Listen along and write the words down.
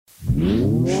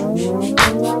To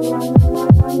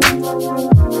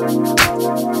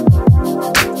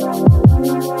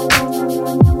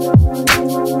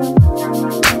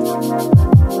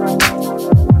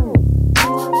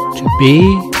be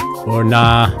or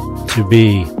nah to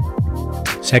be.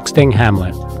 Sexting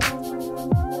Hamlet.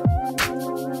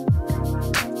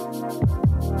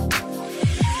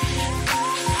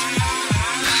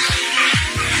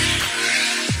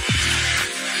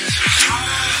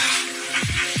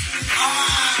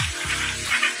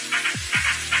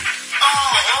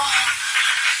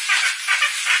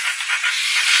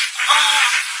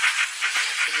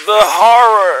 The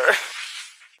horror!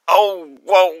 Oh,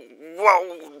 whoa,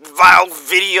 vile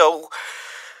video.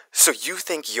 So you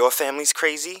think your family's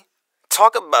crazy?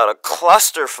 Talk about a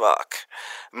clusterfuck.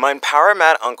 My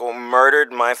power-mad uncle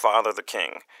murdered my father the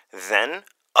king. Then,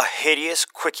 a hideous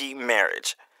quickie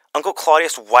marriage. Uncle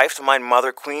Claudius wifed my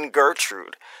mother Queen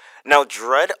Gertrude. Now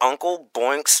dread Uncle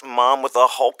boinks mom with a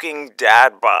hulking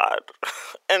dad bod.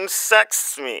 And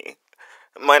sexts me.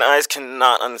 Mine eyes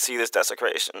cannot unsee this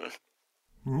desecration.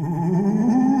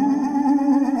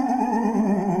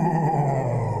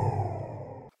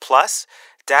 Plus,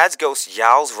 Dad's ghost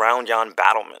yowls round yon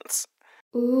battlements.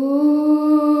 Ooh.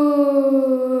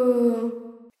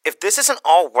 If this isn't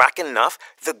all whack enough,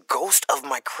 the ghost of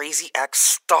my crazy ex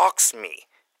stalks me.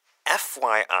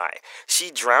 FYI, she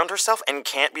drowned herself and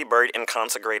can't be buried in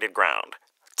consecrated ground.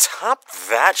 Top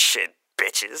that shit,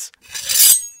 bitches.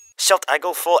 Shalt I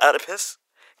go full Oedipus?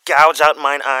 Gouge out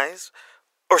mine eyes?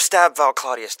 Or stab Val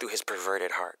Claudius through his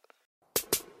perverted heart?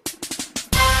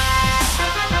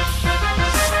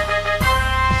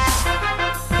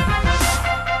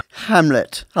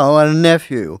 Hamlet, our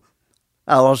nephew,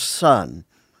 our son.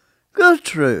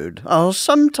 Gertrude, our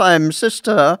sometime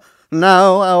sister,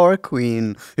 now our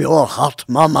queen, your hot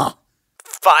mama.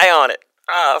 Fie on it.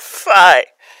 Fie.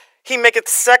 He maketh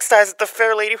sex eyes at the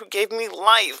fair lady who gave me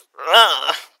life.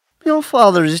 Your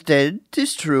father is dead,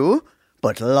 'tis true,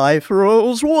 but life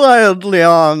rolls wildly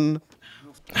on.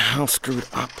 How screwed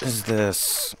up is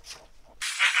this?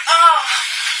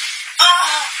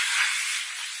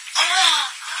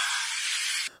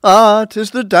 Ah,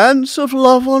 'tis the dance of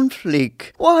love on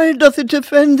fleek. Why doth it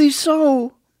offend thee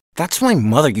so? That's my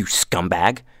mother, you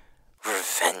scumbag.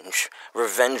 Revenge.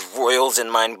 Revenge roils in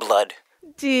mine blood.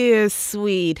 Dear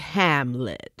sweet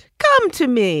Hamlet, come to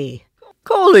me.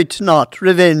 Call it not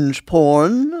revenge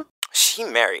porn. She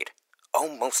married.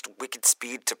 O most wicked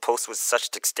speed to post with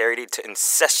such dexterity to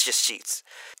incestuous sheets.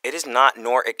 It is not,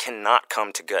 nor it cannot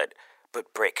come to good,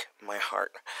 but break my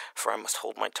heart, for I must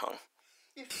hold my tongue.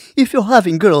 If you're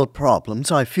having girl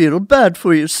problems, I feel bad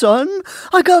for you, son.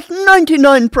 I got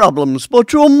 99 problems,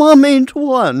 but your mom ain't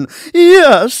one.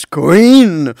 Yes,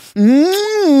 queen.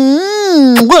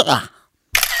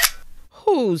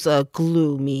 Who's a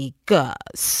gloomy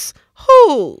Gus?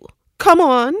 Who? Come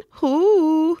on,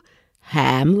 who?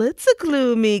 Hamlet's a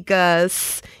gloomy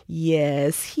Gus.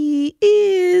 Yes, he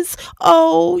is.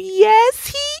 Oh, yes,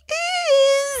 he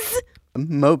is.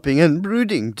 Moping and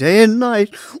brooding day and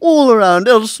night all around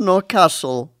Elsinore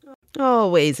Castle.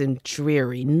 Always in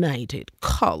dreary nighted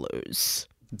colors.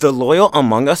 The loyal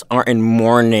among us are in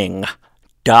mourning.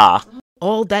 Duh.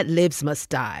 All that lives must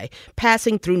die,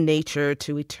 passing through nature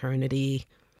to eternity.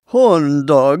 Horned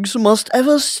dogs must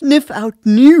ever sniff out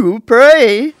new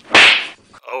prey.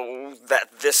 Oh,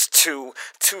 that this too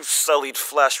sullied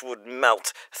flesh would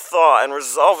melt, thaw, and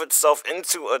resolve itself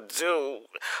into a dew,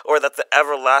 or that the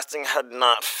everlasting had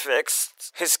not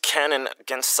fixed his cannon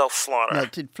against self-slaughter.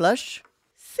 Melted flesh?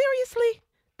 Seriously?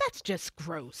 That's just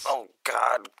gross. Oh,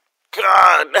 God,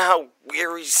 how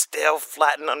weary, stale,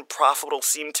 flat, and unprofitable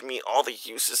seem to me all the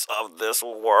uses of this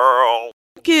world.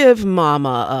 Give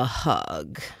Mama a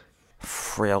hug.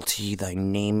 Frailty, thy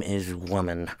name is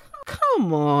woman.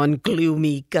 Come on,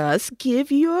 gloomy Gus,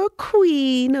 give your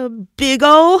queen a big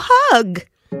ol' hug.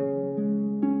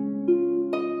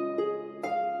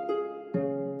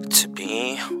 To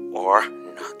be or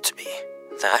not to be?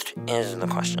 That is the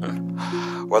question.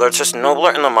 Whether it's just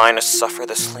nobler in the mind to suffer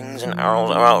the slings and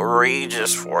arrows of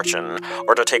outrageous fortune,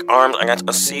 or to take arms against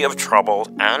a sea of troubles,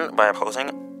 and by opposing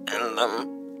end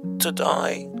them, to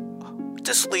die,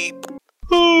 to sleep.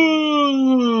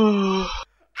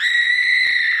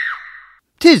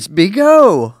 'Tis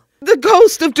Bigot. The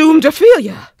ghost of doomed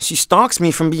Ophelia. She stalks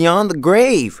me from beyond the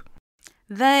grave.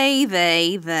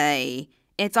 They.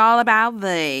 It's all about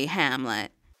they,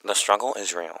 Hamlet. The struggle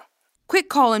is real. Quit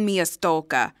calling me a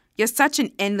stalker. You're such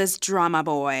an endless drama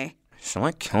boy. Shall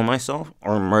I kill myself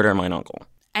or murder mine uncle?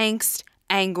 Angst,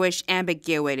 anguish,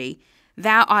 ambiguity.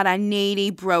 Thou art a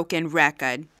needy, broken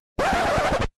record.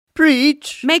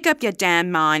 Preach. Make up your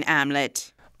damn mind,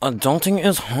 Hamlet. Adulting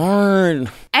is hard.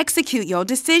 Execute your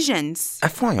decisions.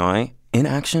 FYI,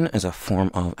 inaction is a form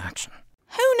of action.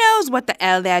 Who knows what the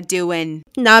hell they're doing?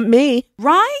 Not me.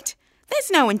 Right?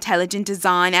 There's no intelligent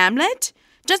design, Hamlet.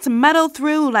 Just muddle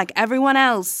through like everyone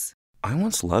else. I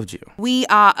once loved you. We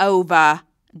are over.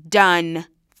 Done.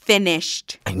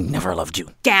 Finished. I never loved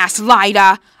you.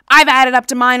 Gaslighter! I've added up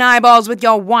to mine eyeballs with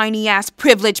your whiny-ass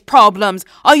privilege problems.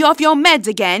 Are you off your meds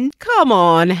again? Come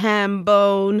on,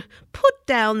 Hambone. Put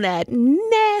down that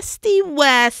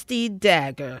nasty-wasty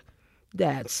dagger.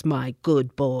 That's my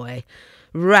good boy.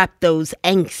 Wrap those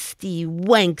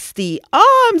angsty-wanksty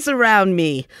arms around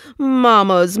me,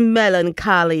 Mama's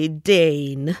melancholy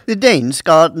Dane. The Dane's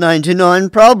got 99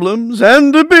 problems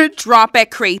and a bit. Drop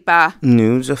it, creeper.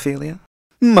 News, Ophelia?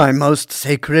 My most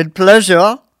sacred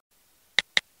pleasure.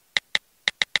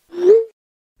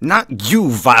 Not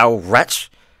you, vile wretch.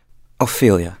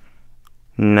 Ophelia.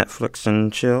 Netflix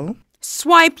and chill?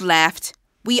 Swipe left.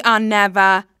 We are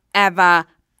never, ever,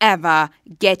 ever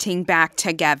getting back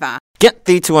together. Get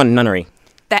thee to a nunnery.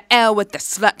 The L with the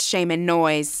slut-shaming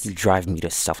noise. You drive me to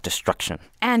self-destruction.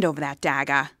 And over that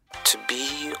dagger. To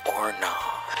be or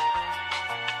not?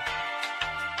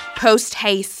 Post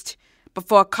haste,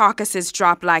 before carcasses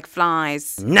drop like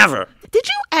flies. Never! Did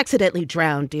you accidentally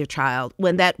drown, dear child,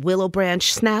 when that willow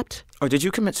branch snapped? Or did you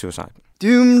commit suicide?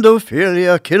 Doomed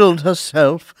Ophelia killed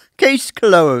herself. Case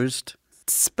closed.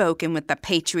 Spoken with the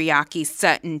patriarchy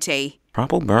certainty.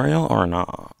 Proper burial or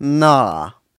not?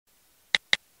 Nah.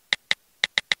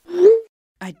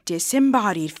 A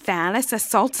disembodied phallus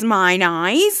assaults mine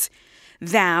eyes?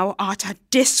 Thou art a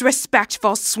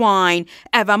disrespectful swine,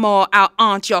 evermore out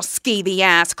aunt your skeevy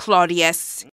ass,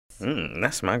 Claudius.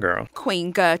 That's my girl.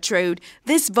 Queen Gertrude,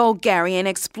 this vulgarian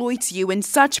exploits you in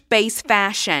such base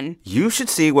fashion. You should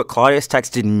see what Claudius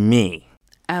texted me.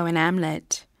 Oh, and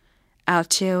Hamlet, I'll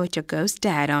chill with your ghost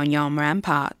dad on yon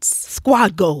ramparts.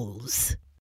 Squad goals.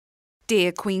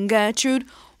 Dear Queen Gertrude,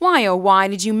 why oh why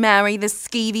did you marry this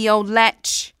skeevy old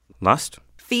lech? Lust?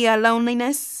 Fear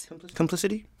loneliness?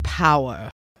 Complicity?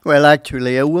 Power. Well,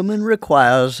 actually, a woman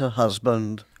requires a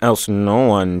husband. Else no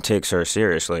one takes her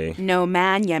seriously. No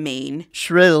man, you mean?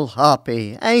 Shrill,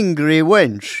 harpy, angry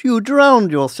wench, you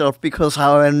drowned yourself because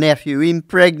our nephew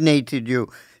impregnated you,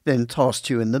 then tossed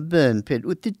you in the burn pit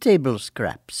with the table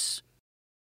scraps.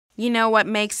 You know what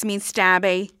makes me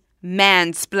stabby?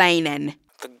 Mansplaining.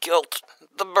 The guilt,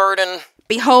 the burden.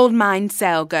 Behold mine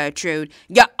cell, Gertrude.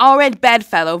 Your horrid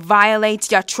bedfellow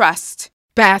violates your trust.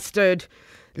 Bastard.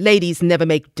 Ladies never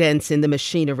make dents in the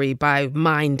machinery by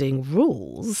minding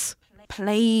rules.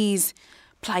 Please,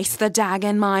 place the dagger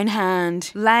in mine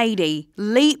hand. Lady,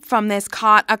 leap from this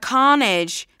cart of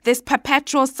carnage, this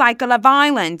perpetual cycle of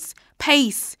violence.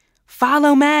 Peace,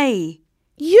 follow me.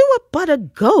 You are but a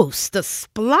ghost, a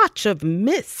splotch of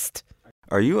mist.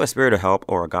 Are you a spirit of help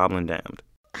or a goblin damned?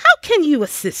 How can you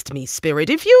assist me, spirit,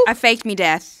 if you... I faked me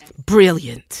death.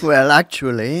 Brilliant. Well,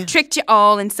 actually... Tricked you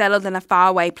all and settled in a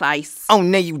faraway place. Oh,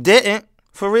 no, you didn't.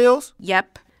 For reals?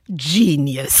 Yep.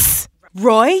 Genius.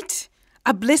 Right?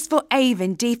 A blissful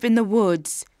haven deep in the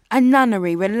woods. A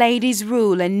nunnery where ladies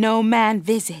rule and no man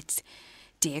visits.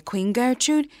 Dear Queen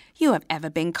Gertrude, you have ever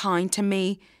been kind to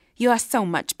me. You are so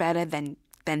much better than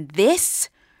this.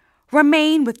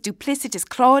 Remain with duplicitous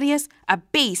Claudius, a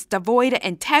beast devoid of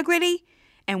integrity,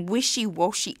 and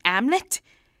wishy-washy Hamlet.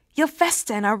 You'll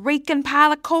fester in a reeking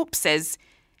pile of corpses.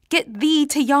 Get thee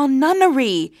to yon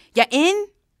nunnery. Ya in?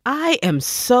 I am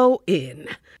so in.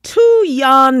 To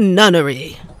yon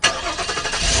nunnery.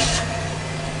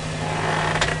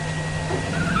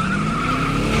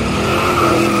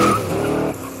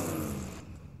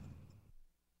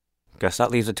 Guess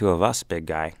that leaves the two of us, big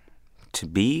guy. To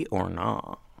be or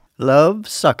not? Love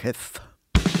sucketh.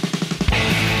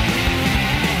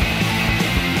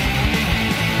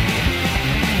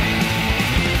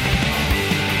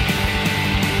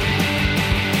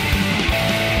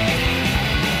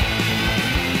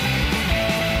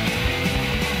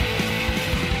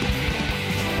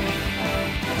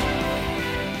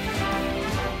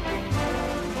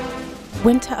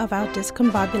 Winter of our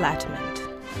discombobulatement.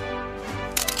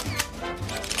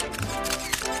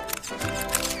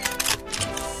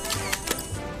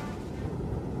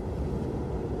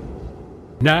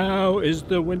 Now is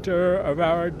the winter of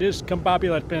our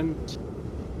discombobulatement.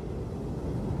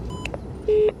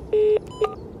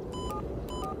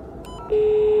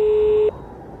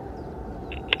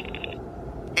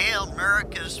 Hail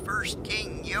America's first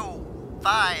king, yo.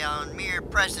 Fie on mere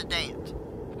president.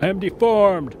 I am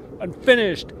deformed,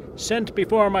 unfinished, sent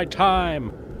before my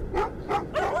time.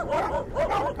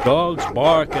 Dogs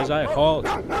bark as I halt,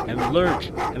 and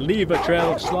lurch, and leave a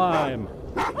trail of slime.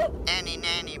 Annie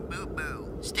nanny boo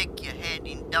boo, stick your head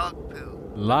in dog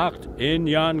poo. Locked in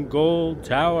yon gold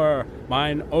tower,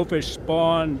 mine oafish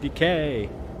spawn decay.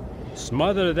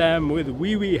 Smother them with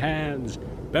wee hands,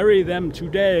 bury them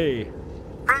today.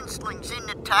 Princelings in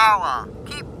the tower,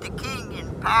 keep the king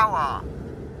in power.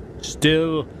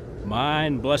 Still,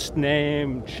 mine blessed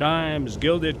name chimes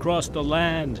gilded across the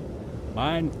land.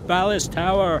 Mine phallus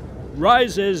tower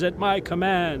rises at my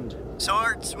command.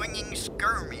 Sword swinging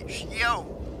skirmish,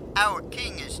 yo, our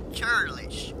king is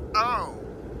churlish, oh.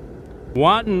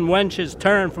 Wanton wenches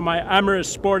turn from my amorous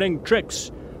sporting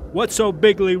tricks. What's so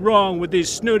bigly wrong with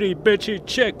these snooty bitchy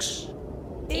chicks?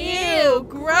 Ew,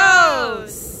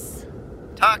 gross!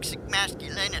 Toxic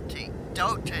masculinity,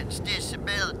 dotard's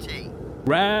disability.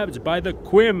 Grabbed by the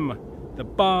quim, the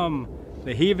bum,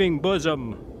 the heaving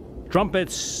bosom.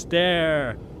 Trumpets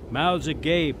stare, mouths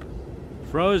agape,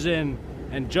 frozen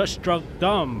and just struck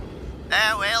dumb.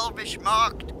 Thou elvish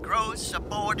marked, gross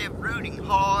abortive rooting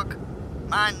hog.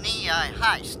 My knee I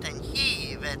heist and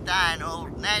heave at thine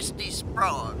old nasty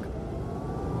sprog.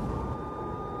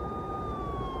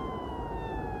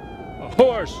 A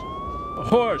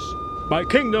horse, my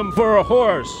kingdom for a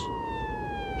horse.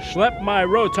 Schlep my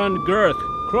rotund girth,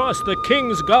 cross the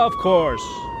king's golf course.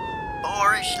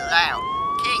 Boorish lout,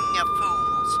 king of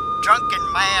fools,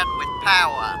 drunken mad with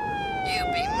power. You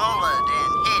be mullered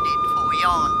and headed for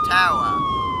yon tower.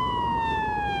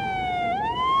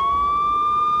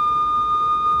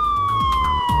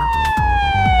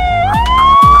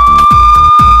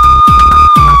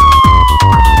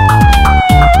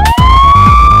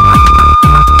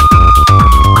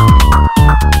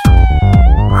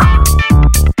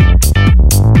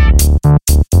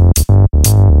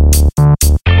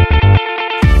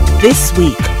 This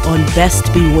week on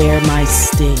Best Beware My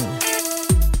Sting.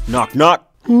 Knock, knock.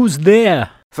 Who's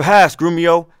there? For hast,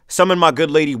 Grumio, summon my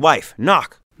good lady wife.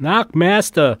 Knock. Knock,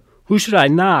 master. Who should I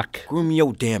knock?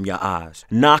 Grumio, damn your eyes.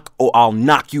 Knock or I'll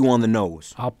knock you on the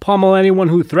nose. I'll pummel anyone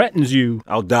who threatens you.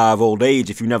 I'll die of old age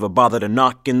if you never bother to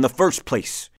knock in the first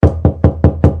place.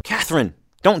 Catherine,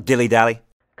 don't dilly-dally.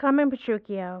 Come in,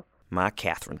 Petruchio. My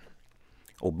Catherine.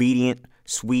 Obedient,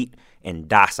 sweet, and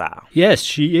docile. Yes,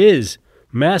 she is.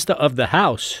 Master of the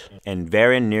house. And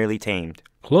very nearly tamed.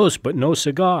 Close, but no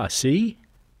cigar, see?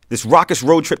 This raucous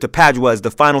road trip to Padua is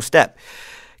the final step.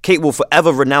 Kate will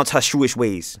forever renounce her shrewish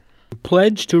ways.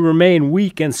 Pledge to remain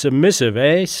weak and submissive,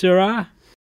 eh, sirrah?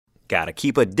 Gotta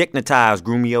keep her dignitized,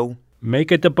 Grumio.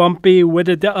 Make it the bumpy, with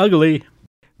it the ugly.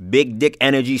 Big dick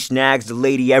energy snags the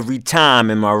lady every time,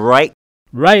 am I right?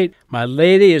 Right. My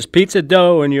lady is pizza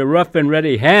dough in your rough and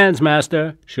ready hands,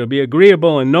 master. She'll be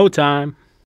agreeable in no time.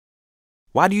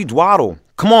 Why do you dawdle?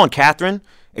 Come on, Catherine.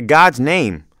 In God's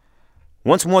name.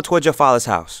 Once more towards your father's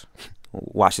house.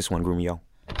 Watch this one, Grumio.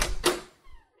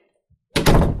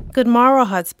 Good morrow,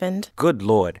 husband. Good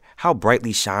Lord, how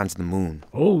brightly shines the moon.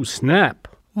 Oh, snap.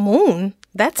 Moon?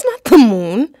 That's not the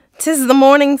moon. 'Tis the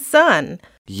morning sun.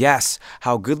 Yes,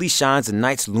 how goodly shines the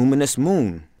night's luminous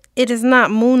moon. It is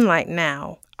not moonlight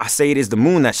now. I say it is the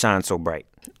moon that shines so bright.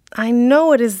 I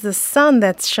know it is the sun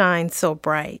that shines so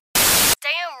bright.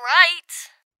 Damn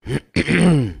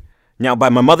right. Now by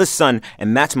my mother's son,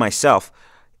 and that's myself,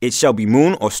 it shall be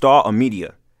moon or star or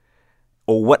meteor,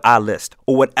 or what I list,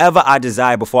 or whatever I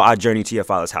desire before I journey to your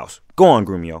father's house. Go on,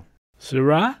 Grumio.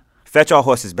 Sirrah? Fetch our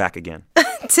horses back again.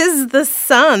 'Tis the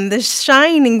sun, the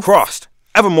shining... Crossed,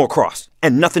 evermore crossed,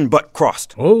 and nothing but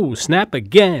crossed. Oh, snap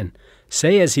again.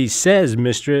 Say as he says,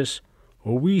 mistress,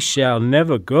 or we shall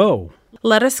never go.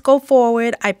 Let us go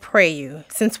forward, I pray you,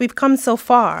 since we've come so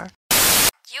far.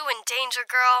 You in danger,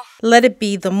 girl. Let it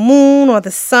be the moon or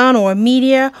the sun or a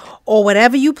meteor or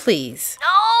whatever you please. No!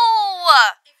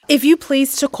 If you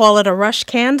please to call it a rush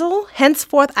candle,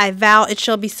 henceforth I vow it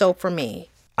shall be so for me.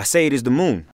 I say it is the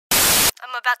moon.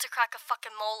 I'm about to crack a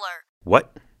fucking molar.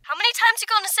 What? How many times you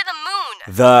gonna say the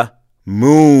moon? The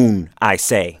moon, I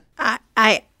say.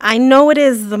 I know it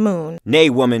is the moon. Nay,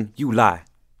 woman, you lie.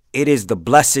 It is the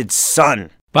blessed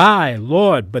sun. By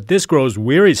Lord, but this grows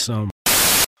wearisome.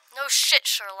 No shit,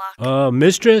 Sherlock.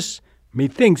 Mistress,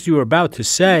 methinks you are about to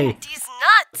say... These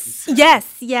nuts!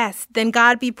 Yes, then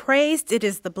God be praised, it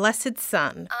is the blessed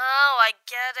sun. Oh, I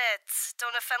get it.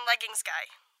 Don't offend leggings guy.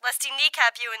 Lest he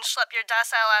kneecap you and schlep your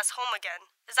docile ass home again.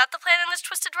 Is that the plan in this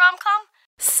twisted rom-com?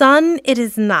 Sun, it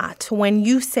is not, when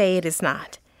you say it is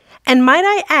not. And might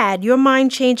I add, your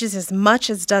mind changes as much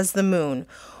as does the moon.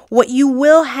 What you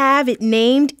will have it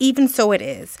named, even so it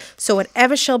is. So it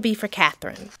ever shall be for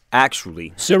Catherine.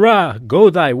 Actually, Sirrah, go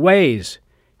thy ways.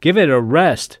 Give it a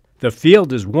rest. The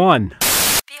field is won.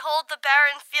 Behold the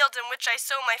barren field in which I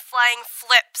sow my flying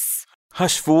flips.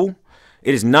 hush, fool.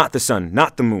 It is not the sun,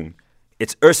 not the moon.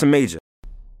 It's Ursa Major.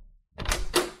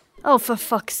 Oh, for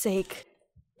fuck's sake.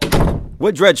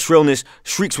 What dread shrillness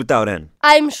shrieks without end?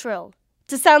 I'm shrill.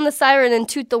 To sound the siren and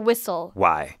toot the whistle.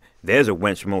 Why, there's a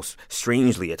wench most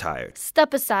strangely attired.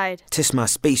 Step aside. 'Tis my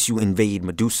space you invade,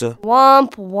 Medusa.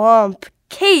 Womp womp.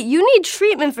 Kate, you need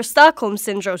treatment for Stockholm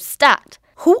Syndrome, stat.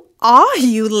 Who are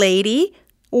you, lady?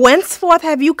 Whenceforth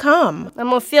have you come?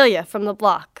 I'm Ophelia from the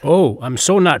block. Oh, I'm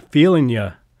so not feeling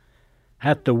ya.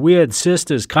 Hath the weird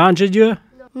sisters conjured you?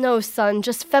 No, son,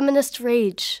 just feminist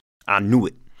rage. I knew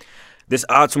it. This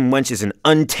autumn wench is an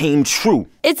untamed shrew.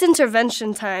 It's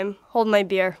intervention time. Hold my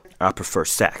beer. I prefer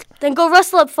sack. Then go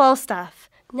rustle up Falstaff.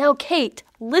 Now, Kate,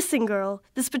 listen, girl.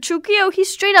 This Petruchio, he's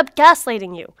straight up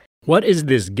gaslighting you. What is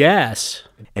this gas?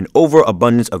 An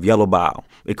overabundance of yellow bile.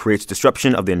 It creates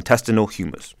disruption of the intestinal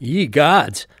humors. Ye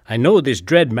gods, I know this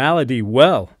dread malady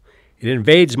well. It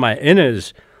invades my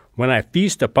innards when I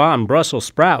feast upon Brussels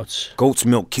sprouts. Goat's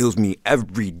milk kills me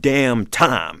every damn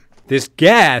time. This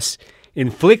gas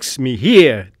inflicts me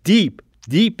here, deep,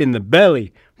 deep in the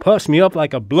belly, puffs me up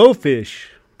like a blowfish.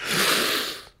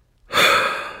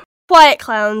 Quiet,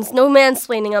 clowns. No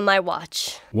mansplaining on my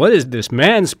watch. What is this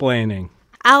mansplaining?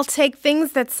 I'll take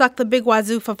things that suck the big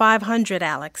wazoo for 500,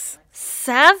 Alex.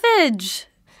 Savage.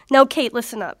 Now, Kate,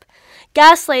 listen up.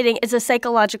 Gaslighting is a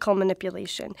psychological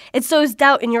manipulation. It sows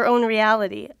doubt in your own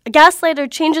reality. A gaslighter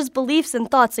changes beliefs and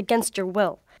thoughts against your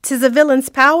will. 'Tis a villain's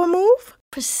power move?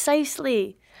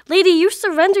 Precisely. Lady, you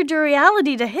surrendered your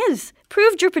reality to his.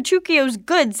 Proved your Petruchio's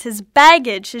goods, his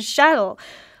baggage, his chattel.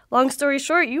 Long story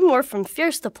short, you morphed from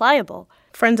fierce to pliable.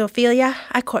 Friend Ophelia,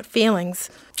 I caught feelings.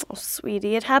 Oh,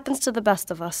 sweetie, it happens to the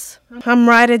best of us. I'm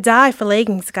ride or die for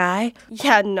leggings, guy.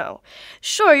 Yeah, no.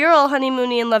 Sure, you're all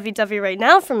honeymoony and lovey-dovey right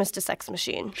now for Mr. Sex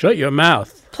Machine. Shut your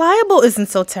mouth. Pliable isn't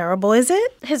so terrible, is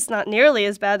it? It's not nearly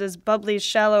as bad as Bubbly's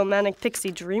shallow, manic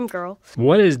pixie dream girl.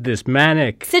 What is this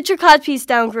manic? Sit your codpiece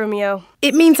down, Grumio.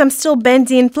 It means I'm still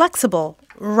bendy and flexible,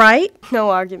 right? No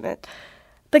argument.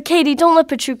 But Katie, don't let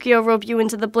Petruchio rope you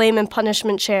into the blame and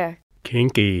punishment chair.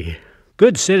 Kinky.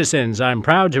 Good citizens, I'm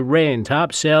proud to reign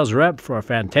top sales rep for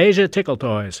Fantasia Tickle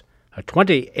Toys, a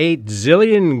 28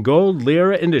 zillion gold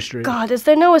lira industry. God, is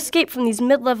there no escape from these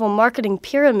mid-level marketing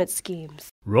pyramid schemes?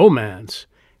 Romance,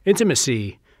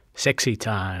 intimacy, sexy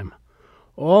time,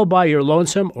 all by your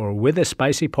lonesome or with a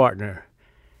spicy partner.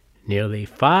 Nearly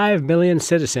 5 million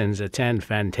citizens attend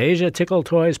Fantasia Tickle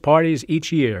Toys parties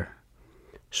each year.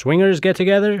 Swingers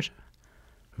get-togethers,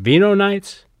 vino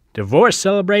nights, divorce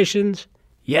celebrations.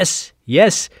 Yes,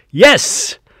 yes,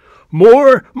 yes!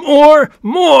 More, more,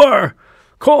 more!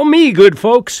 Call me, good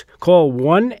folks. Call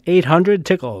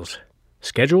 1-800-TICKLES.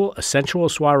 Schedule a sensual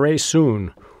soiree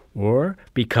soon. Or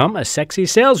become a sexy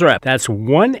sales rep. That's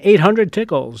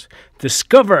 1-800-TICKLES.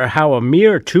 Discover how a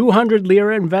mere 200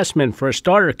 lira investment for a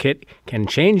starter kit can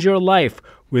change your life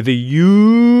with a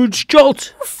huge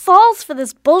jolt. Who falls for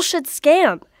this bullshit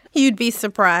scam? You'd be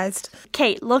surprised.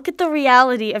 Kate, look at the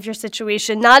reality of your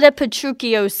situation, not a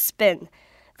Petruchio's spin.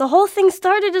 The whole thing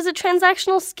started as a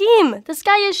transactional scheme. This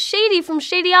guy is shady from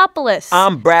Shadyopolis.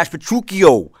 I'm Brash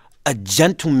Petruchio, a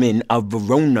gentleman of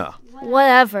Verona.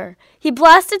 Whatever. He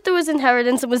blasted through his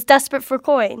inheritance and was desperate for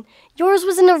coin. Yours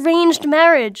was an arranged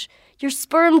marriage. Your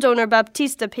sperm donor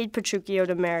Baptista paid Petruchio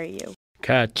to marry you.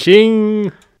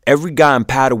 Ka-ching! Every guy in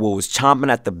Padua was chomping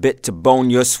at the bit to bone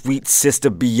your sweet sister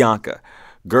Bianca.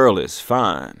 Girl is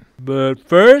fine. But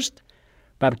first,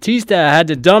 Baptista had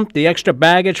to dump the extra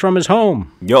baggage from his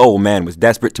home. Your old man was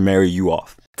desperate to marry you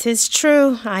off. 'Tis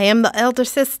true. I am the elder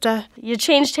sister. You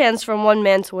changed hands from one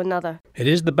man to another. It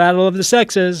is the battle of the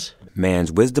sexes.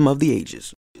 Man's wisdom of the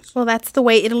ages. Well, that's the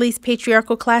way Italy's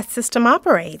patriarchal class system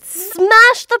operates.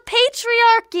 Smash the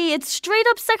patriarchy! It's straight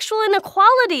up sexual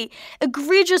inequality.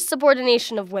 Egregious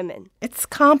subordination of women. It's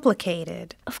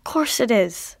complicated. Of course it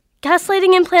is.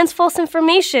 Gaslighting implants false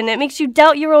information. It makes you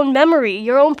doubt your own memory,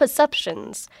 your own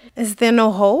perceptions. Is there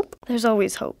no hope? There's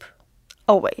always hope.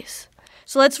 Always.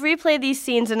 So let's replay these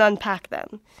scenes and unpack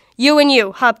them. You and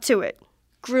you, hop to it.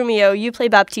 Grumio, you play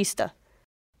Baptista.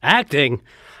 Acting?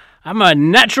 I'm a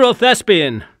natural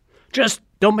thespian. Just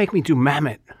don't make me do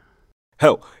Mammoth.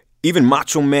 Hell, even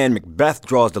Macho Man Macbeth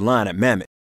draws the line at Mammoth.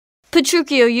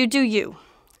 Petruchio, you do you.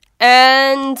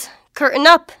 And curtain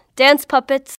up. Dance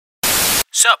puppets.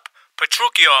 Sup,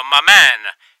 Petruchio, my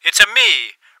man. It's a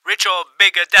me, rich old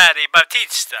bigger daddy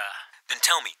Baptista. Then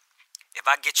tell me, if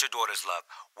I get your daughter's love,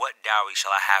 what dowry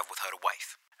shall I have with her to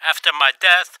wife? After my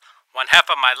death, 1/2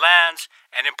 of my lands,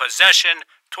 and in possession,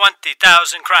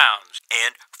 20,000 crowns.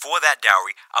 And for that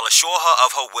dowry, I'll assure her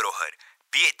of her widowhood,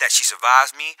 be it that she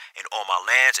survives me in all my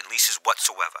lands and leases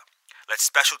whatsoever. Let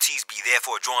specialties be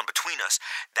therefore drawn between us,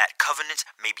 that covenants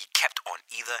may be kept on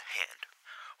either hand.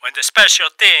 When the special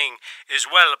thing is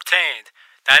well obtained,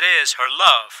 that is her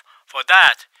love, for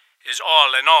that is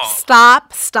all in all.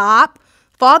 Stop.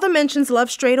 Father mentions love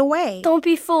straight away. Don't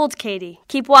be fooled, Katie.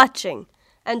 Keep watching.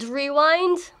 And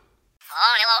rewind.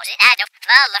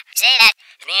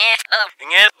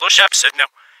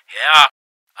 Yeah.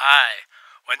 Aye.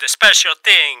 When the special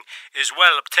thing is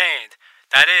well obtained,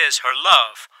 that is her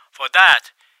love, for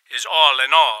that is all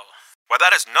in all. Well,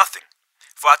 that is nothing.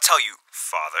 For I tell you,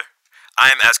 Father,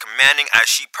 I am as commanding as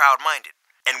she proud-minded.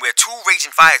 And where two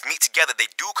raging fires meet together, they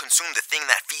do consume the thing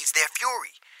that feeds their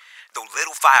fury. Though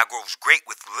little fire grows great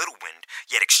with little wind,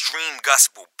 yet extreme gusts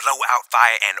will blow out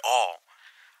fire and all.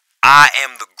 I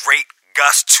am the great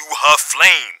gust to her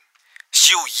flame.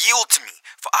 She'll yield to me,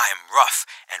 for I am rough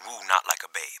and rule not like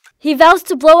a babe. He vows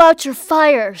to blow out your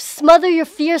fire, smother your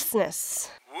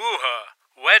fierceness. Woo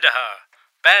her, wed her,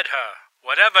 bed her,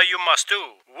 whatever you must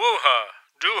do. Woo her,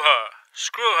 do her,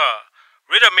 screw her,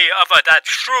 rid of me of her that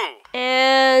shrew.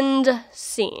 And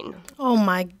scene. Oh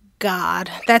my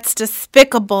God, that's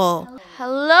despicable.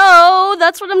 Hello,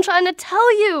 that's what I'm trying to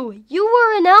tell you. You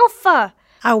were an alpha.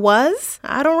 I was?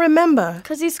 I don't remember.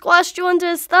 Because he squashed you under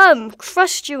his thumb,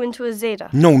 crushed you into a zeta.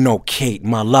 No, Kate,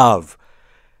 my love.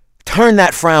 Turn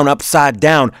that frown upside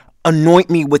down.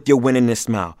 Anoint me with your winningest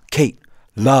smile. Kate,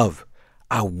 love,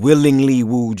 I willingly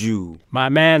wooed you. My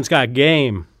man's got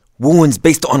game. Wooing's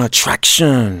based on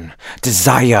attraction,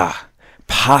 desire,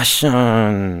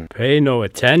 passion. Pay no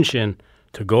attention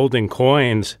to golden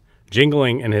coins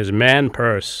jingling in his man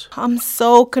purse. I'm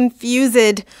so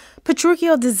confused.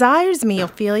 Petruchio desires me,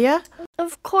 Ophelia.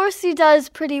 Of course he does,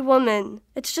 pretty woman.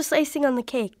 It's just icing on the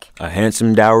cake. A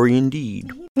handsome dowry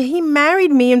indeed. He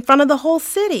married me in front of the whole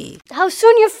city. How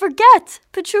soon you forget!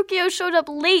 Petruchio showed up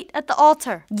late at the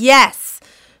altar. Yes,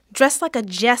 dressed like a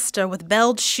jester with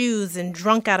belled shoes and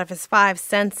drunk out of his five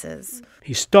senses.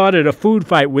 He started a food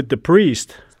fight with the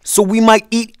priest. So we might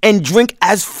eat and drink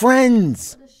as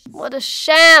friends. What a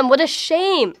sham! What a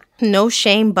shame! No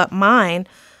shame but mine.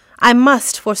 I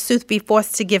must, forsooth, be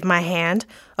forced to give my hand,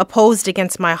 opposed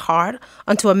against my heart,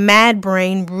 unto a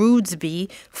mad-brain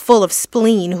Rudesby, full of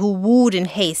spleen, who wooed in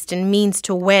haste and means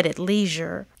to wed at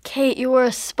leisure. Kate, you were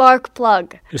a spark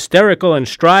plug. Hysterical and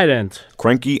strident.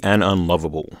 Cranky and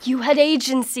unlovable. You had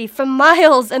agency for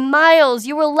miles and miles.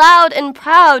 You were loud and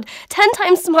proud, 10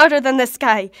 times smarter than this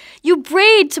guy. You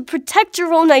brayed to protect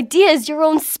your own ideas, your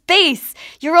own space,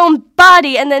 your own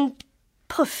body, and then,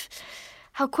 poof,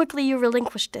 how quickly you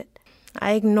relinquished it.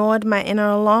 I ignored my inner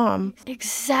alarm.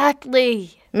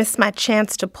 Exactly. Missed my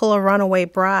chance to pull a runaway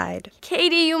bride.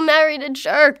 Katie, you married a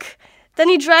jerk. Then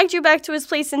he dragged you back to his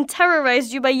place and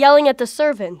terrorized you by yelling at the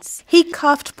servants. He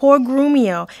cuffed poor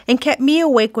Grumio and kept me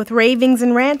awake with ravings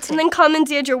and ranting. And then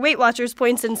commandeered your Weight Watchers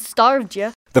points and starved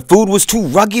you. The food was too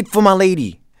rugged for my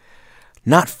lady.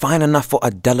 Not fine enough for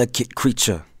a delicate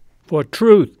creature. For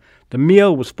truth, the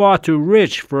meal was far too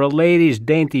rich for a lady's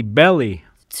dainty belly.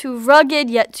 Too rugged,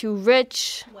 yet too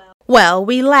rich. Well,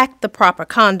 we lacked the proper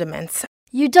condiments.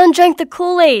 You done drank the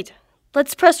Kool-Aid.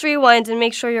 Let's press rewind and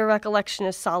make sure your recollection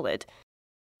is solid.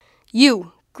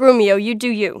 You, Grumio, you do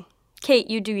you. Kate,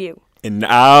 you do you. And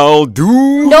I'll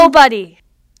do... Nobody.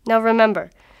 Now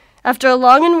remember, after a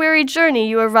long and weary journey,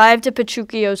 you arrived at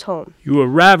Petruchio's home. You were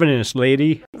ravenous,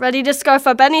 lady. Ready to scarf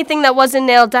up anything that wasn't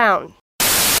nailed down.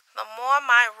 The more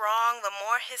my wrong, the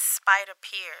more his spite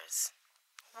appears.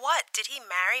 What, did he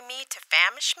marry me to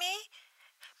famish me?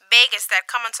 Beggars that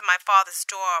come unto my father's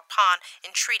door upon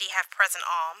entreaty have present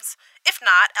alms. If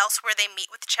not, elsewhere they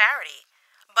meet with charity.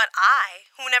 But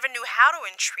I, who never knew how to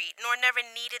entreat, nor never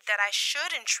needed that I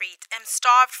should entreat, am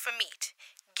starved for meat,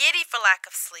 giddy for lack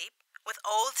of sleep, with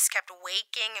oaths kept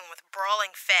waking and with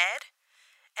brawling fed.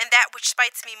 And that which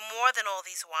spites me more than all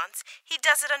these wants, he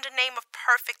does it under name of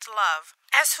perfect love.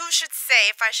 As who should say,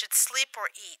 if I should sleep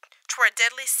or eat, 'twere a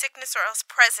deadly sickness or else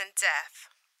present death.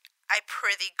 I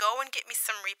prithee, go and get me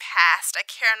some repast, I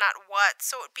care not what,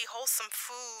 so it be wholesome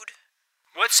food.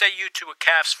 What say you to a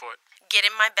calf's foot? Get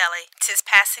in my belly, 'tis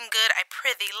passing good, I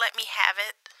prithee, let me have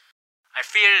it. I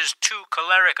fear it is too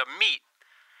choleric a meat.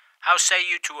 How say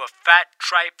you to a fat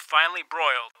tripe finely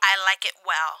broiled? I like it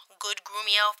well. Good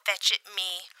Grumio, fetch it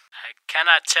me. I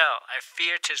cannot tell. I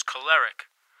fear 'tis choleric.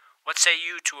 What say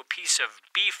you to a piece of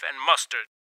beef and mustard?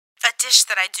 A dish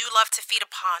that I do love to feed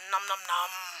upon, num num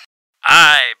num.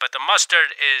 Aye, but the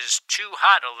mustard is too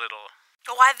hot a little.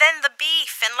 Why then the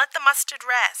beef, and let the mustard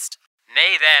rest.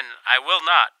 Nay then, I will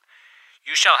not.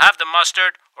 You shall have the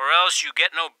mustard, or else you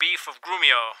get no beef of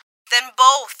Grumio. Then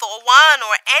both, or one,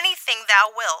 or anything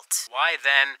thou wilt. Why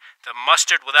then, the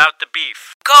mustard without the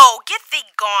beef? Go, get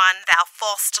thee gone, thou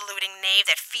false deluding knave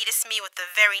that feedest me with the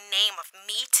very name of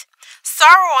meat.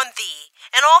 Sorrow on thee,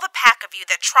 and all the pack of you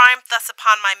that triumph thus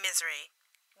upon my misery.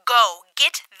 Go,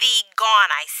 get thee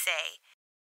gone, I say.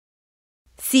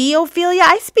 See, Ophelia,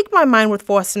 I speak my mind with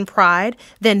force and pride,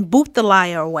 then boot the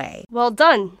liar away. Well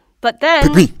done. But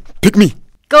then... Pick me!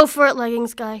 Go for it,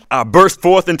 leggings guy. I burst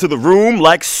forth into the room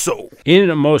like so, In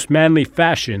a most manly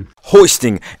fashion.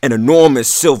 hoisting an enormous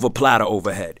silver platter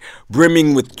overhead,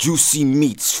 brimming with juicy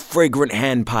meats, fragrant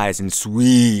hand pies, and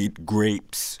sweet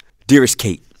grapes. Dearest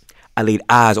Kate, I laid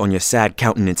eyes on your sad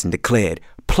countenance and declared,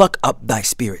 pluck up thy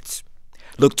spirits.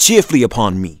 Look cheerfully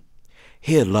upon me.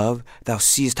 Here, love, thou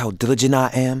seest how diligent I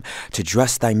am to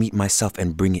dress thy meat myself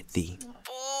and bring it thee.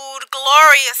 Food,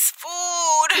 glorious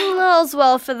food. All's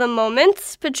well for the moment.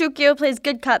 Petruchio plays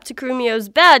good cop to Grumio's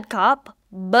bad cop,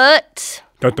 but...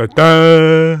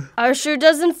 Da-da-da! Archer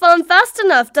doesn't fawn fast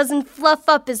enough, doesn't fluff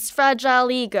up his fragile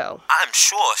ego. I'm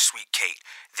sure, sweet Kate,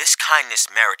 this kindness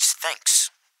merits thanks.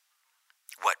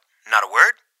 What, not a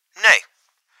word? Nay.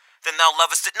 Then thou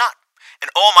lovest it not,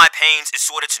 and all my pains is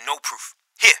sorted to no proof.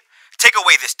 Here, take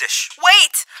away this dish.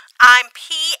 Wait! I'm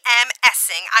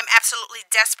PMSing. I'm absolutely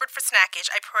desperate for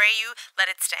snackage. I pray you, let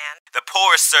it stand. The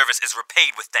poorest service is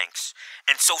repaid with thanks,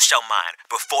 and so shall mine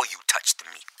before you touch the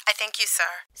meat. I thank you,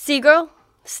 sir. See, girl?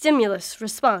 Stimulus,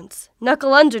 response.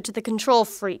 Knuckle under to the control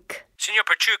freak. Signor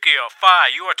Petruchio, fie,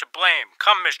 you are to blame.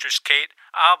 Come, Mistress Kate,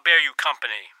 I'll bear you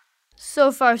company.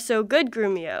 So far, so good,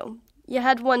 Grumio. You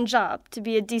had one job, to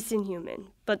be a decent human.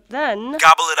 But then...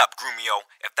 Gobble it up, Grumio.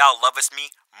 If thou lovest me,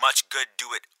 much good do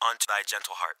it unto thy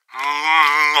gentle heart.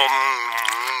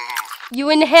 You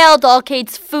inhaled all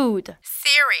Kate's food.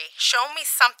 Siri, show me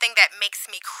something that makes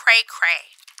me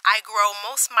cray-cray. I grow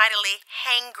most mightily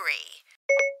hangry.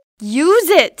 Use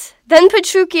it! Then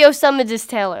Petruchio summoned his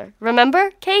tailor.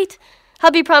 Remember, Kate?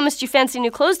 Hubby promised you fancy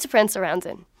new clothes to prance around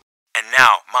in. And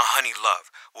now, my honey love,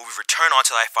 will we return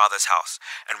unto thy father's house,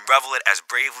 and revel it as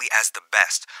bravely as the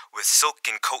best, with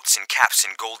silken coats and caps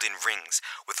and golden rings,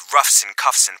 with ruffs and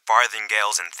cuffs and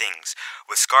farthingales and things,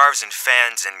 with scarves and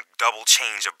fans and double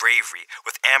chains of bravery,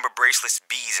 with amber bracelets,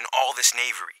 beads, and all this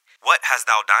knavery. What, hast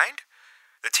thou dined?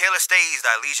 The tailor stays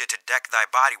thy leisure to deck thy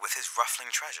body with his ruffling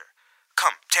treasure.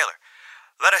 Come, tailor,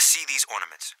 let us see these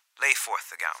ornaments. Lay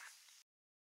forth the gown.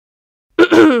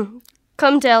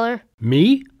 Come, tailor.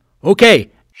 Me? Okay.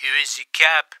 Here is the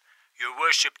cap. Your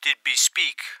worship did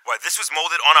bespeak. Why, this was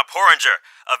molded on a porringer,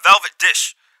 a velvet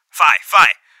dish. Fie,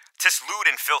 fie, 'tis lewd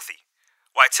and filthy.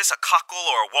 Why, 'tis a cockle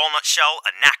or a walnut shell,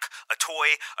 a knack, a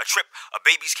toy, a trip, a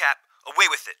baby's cap. Away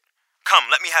with it.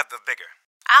 Come, let me have the bigger.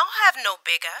 I'll have no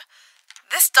bigger.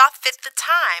 This doth fit the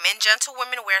time, and gentle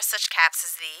women wear such caps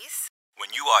as these.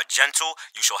 When you are gentle,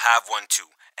 you shall have one too,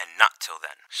 and not till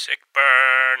then. Sick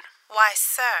burn. Why,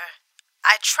 sir,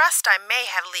 I trust I may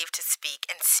have leave to speak,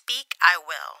 and speak I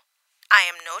will. I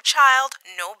am no child,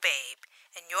 no babe,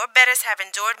 and your betters have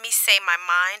endured me say my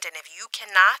mind, and if you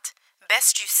cannot,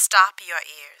 best you stop your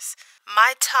ears.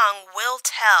 My tongue will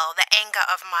tell the anger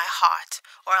of my heart,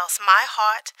 or else my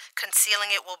heart,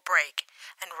 concealing it, will break,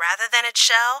 and rather than it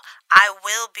shall, I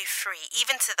will be free,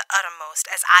 even to the uttermost,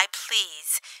 as I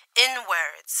please, in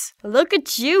words. Look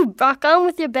at you, rock on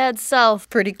with your bad self.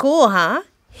 Pretty cool, huh?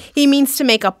 He means to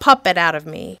make a puppet out of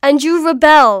me. And you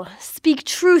rebel, speak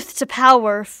truth to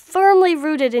power, firmly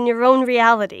rooted in your own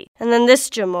reality. And then this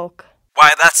jamoke.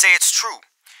 Why, that say it's true.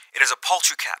 It is a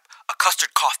paltry cap, a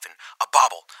custard coffin, a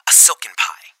bauble, a silken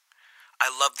pie. I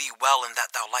love thee well in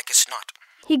that thou likest not.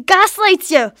 He gaslights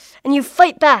you, and you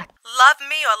fight back. Love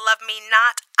me or love me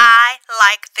not, I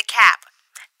like the cap.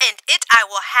 And it I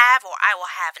will have or I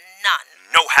will have none.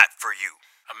 No hat for you.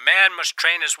 A man must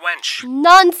train his wench.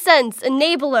 Nonsense,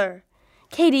 enabler.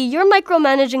 Katie, your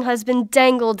micromanaging husband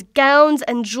dangled gowns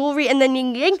and jewelry and then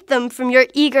you yanked them from your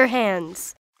eager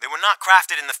hands. They were not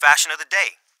crafted in the fashion of the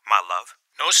day, my love.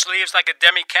 No sleeves like a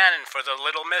demi-cannon for the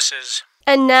little misses.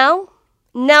 And now?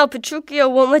 Now Petruchio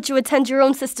won't let you attend your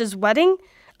own sister's wedding?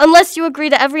 Unless you agree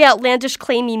to every outlandish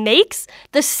claim he makes?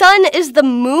 The sun is the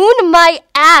moon? My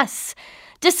ass!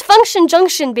 Dysfunction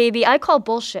junction, baby. I call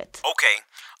bullshit. Okay,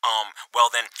 well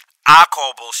then, I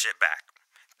call bullshit back.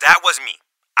 That was me.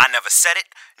 I never said it,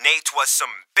 nay, 'twas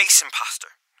some base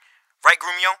impostor. Right,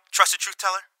 Grumio, trusted truth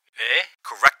teller? Eh?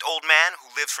 Correct old man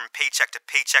who lives from paycheck to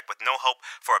paycheck with no hope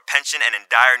for a pension and in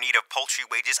dire need of paltry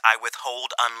wages I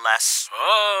withhold unless...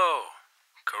 Oh,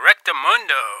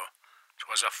 correctamundo.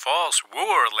 'Twas a false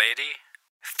wooer, lady.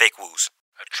 Fake woos.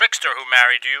 A trickster who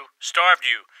married you, starved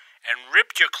you, and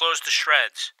ripped your clothes to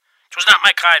shreds. 'Twas not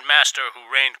my kind master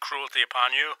who rained cruelty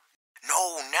upon you.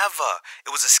 No, never.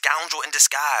 It was a scoundrel in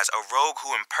disguise, a rogue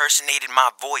who impersonated my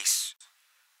voice.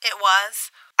 It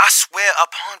was? I swear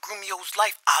upon Grumio's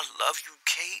life, I love you,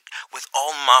 Kate, with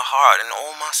all my heart and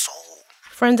all my soul.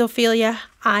 Friend Ophelia,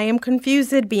 I am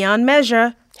confused beyond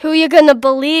measure. Who you gonna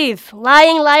believe?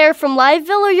 Lying liar from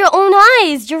Liveville or your own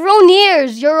eyes, your own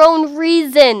ears, your own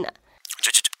reason?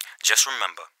 Just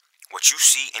remember, what you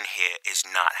see and hear is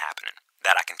not happening.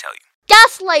 That I can tell you.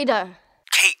 Gaslighter!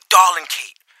 Kate, darling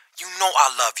Kate, you know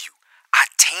I love you. I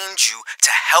tamed you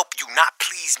to help you, not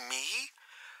please me.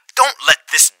 Don't let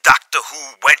this Doctor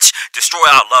Who wench destroy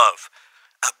our love.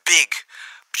 A big,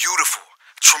 beautiful,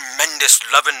 tremendous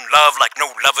loving love like no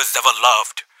lovers ever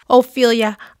loved.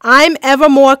 Ophelia, I'm ever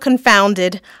more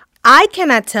confounded. I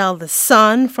cannot tell the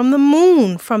sun from the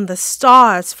moon, from the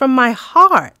stars, from my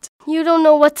heart. You don't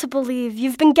know what to believe.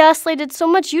 You've been gaslighted so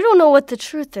much you don't know what the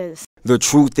truth is. The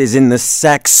truth is in the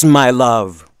sex, my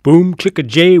love. Boom chicka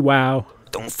J wow.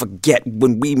 Don't forget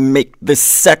when we make the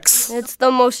sex. It's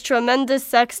the most tremendous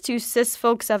sex two cis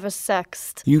folks ever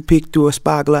sexed. You peek through a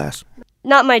spyglass.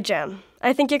 Not my jam.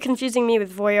 I think you're confusing me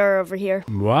with voyeur over here.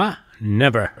 What?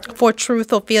 Never. For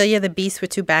truth, Ophelia, the beast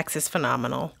with two backs is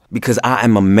phenomenal. Because I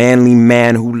am a manly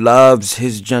man who loves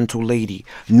his gentle lady.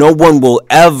 No one will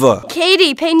ever.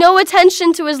 Katie, pay no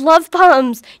attention to his love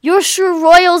poems. Your shrew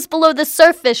roils below the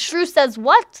surface. Shrew says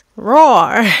what?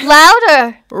 Roar.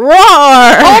 Louder.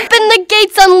 Roar. Open the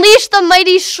gates, unleash the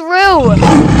mighty shrew.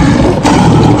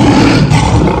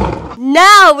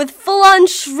 Now, with full-on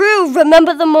shrew,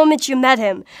 remember the moment you met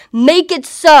him. Make it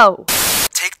so.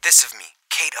 Take this of me,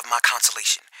 Kate of my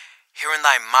consolation. Hearing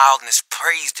thy mildness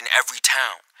praised in every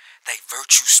town. Thy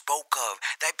virtue spoke of,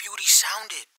 thy beauty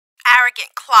sounded.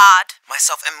 Arrogant clod.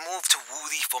 Myself am moved to woo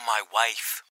thee for my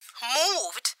wife.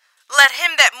 Moved? Let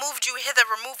him that moved you hither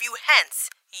remove you hence.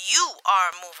 You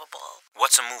are immovable.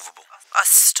 What's immovable? A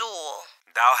stool.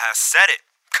 Thou hast said it.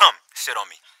 Come, sit on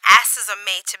me. Asses are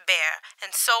made to bear,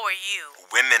 and so are you.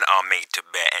 Women are made to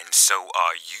bear, and so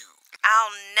are you.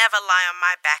 I'll never lie on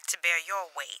my back to bear your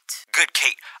weight. Good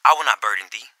Kate, I will not burden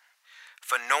thee.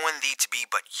 For knowing thee to be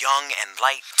but young and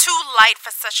light. Too light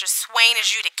for such a swain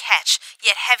as you to catch,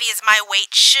 yet heavy as my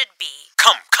weight should be.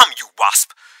 Come, you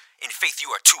wasp. In faith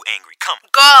you are too angry. Come.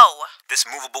 Go! This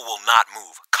movable will not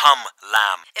move. Come,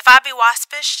 lamb. If I be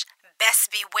waspish,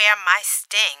 best beware my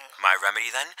sting. My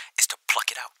remedy, then, is to pluck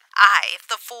it out. Aye, if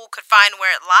the fool could find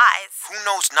where it lies. Who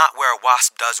knows not where a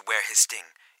wasp does wear his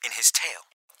sting? In his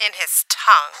tail. In his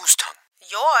tongue. Whose tongue?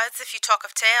 Yours, if you talk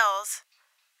of tails.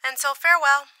 And so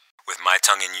farewell. With my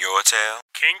tongue in your tail?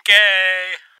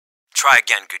 Kinky. Try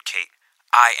again, good Kate.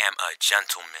 I am a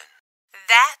gentleman.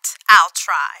 That I'll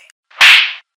try.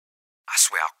 I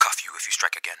swear I'll cuff you if you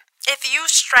strike again. If you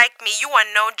strike me, you are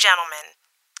no gentleman.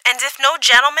 And if no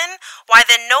gentleman, why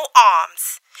then no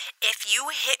arms. If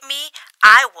you hit me,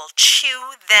 I will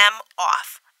chew them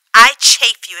off. I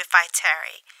chafe you if I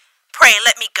tarry. Pray,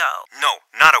 let me go. No,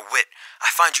 not a whit. I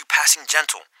find you passing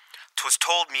gentle. 'Twas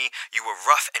told me you were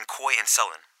rough and coy and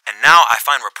sullen, and now I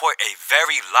find report a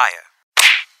very liar.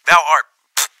 Thou art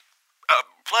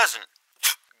pleasant,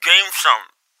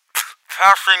 gamesome,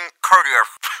 passing courteous,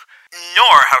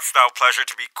 nor hast thou pleasure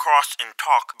to be cross in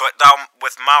talk, but thou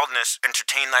with mildness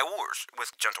entertain thy wooers,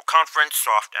 with gentle conference,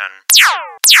 soft and...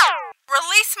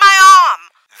 Release my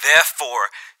arm!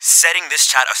 Therefore, setting this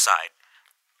chat aside,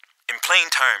 in plain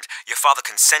terms, your father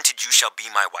consented you shall be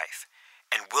my wife,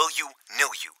 and will you,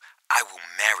 nill you, I will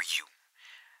marry you.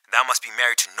 Thou must be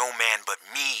married to no man but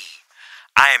me.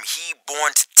 I am he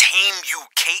born to tame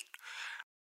you, Kate.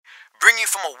 Bring you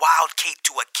from a wild Kate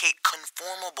to a Kate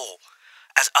conformable,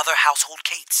 as other household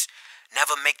Kates.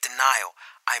 Never make denial.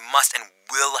 I must and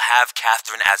will have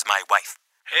Catherine as my wife.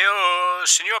 Heyo,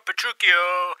 Signor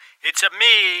Petruchio, it's a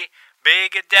me,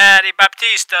 Big Daddy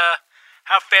Baptista.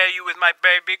 How fare you with my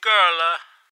baby girl?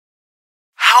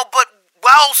 How but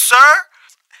well, sir?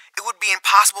 It would be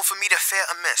impossible for me to fare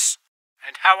amiss.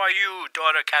 And how are you,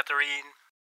 daughter Catherine?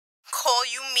 Call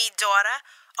you me daughter?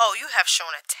 Oh, you have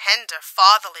shown a tender,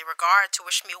 fatherly regard to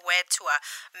wish me wed to a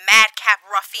madcap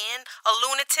ruffian, a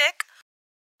lunatic.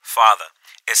 Father,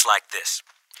 it's like this.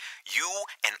 You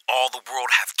and all the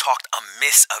world have talked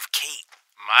amiss of Kate.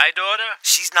 My daughter?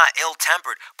 She's not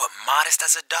ill-tempered, but modest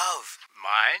as a dove.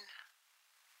 Mine?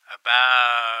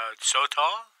 About so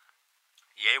tall?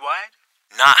 Yea wide?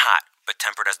 Not hot, but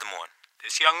tempered as the morn.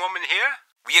 This young woman here?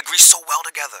 We agree so well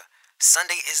together.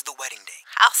 Sunday is the wedding day.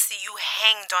 I'll see you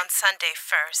hanged on Sunday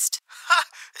first. Ha!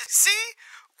 See?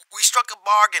 We struck a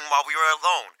bargain while we were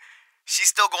alone.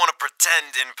 She's still going to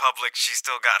pretend in public she's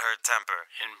still got her temper.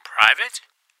 In private?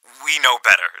 We know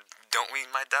better, don't we,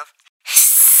 my dove?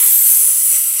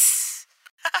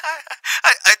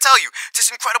 I tell you,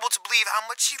 it's incredible to believe how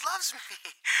much she loves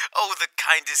me. Oh, the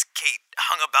kindest Kate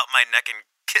hung about my neck and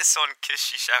kiss on kiss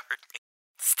she showered me.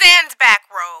 Stand back,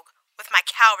 rogue, with my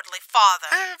cowardly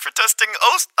father. Protesting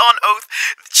oath on oath,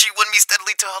 she won me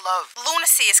steadily to her love.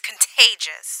 Lunacy is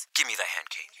contagious. Give me thy hand,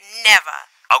 Kate. Never.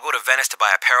 I'll go to Venice to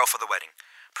buy apparel for the wedding.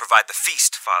 Provide the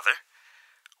feast, father.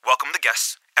 Welcome the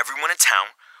guests. Everyone in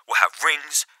town will have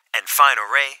rings and fine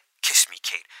array. Kiss me,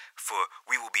 Kate, for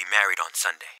we will be married on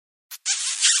Sunday.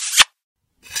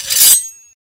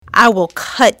 I will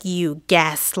cut you,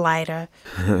 gaslighter.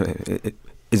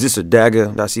 Is this a dagger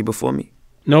that I see before me?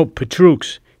 No,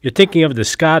 Patrooks. You're thinking of the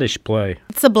Scottish play.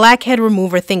 It's a blackhead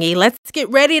remover thingy. Let's get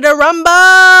ready to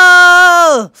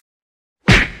rumble!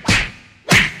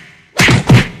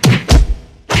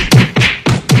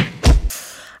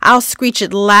 I'll screech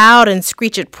it loud and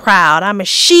screech it proud. I'm a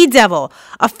she-devil,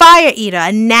 a fire-eater,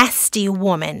 a nasty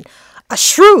woman, a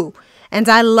shrew, and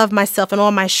I love myself in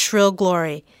all my shrill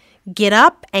glory. Get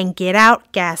up and get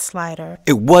out, gaslighter.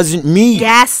 It wasn't me.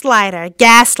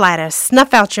 Gaslighter,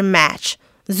 snuff out your match.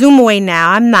 Zoom away now,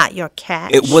 I'm not your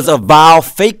catch. It was a vile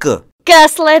faker.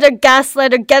 Gaslighter,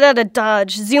 get out of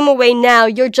Dodge. Zoom away now,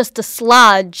 you're just a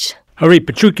slodge. Hurry,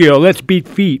 Petruchio, let's beat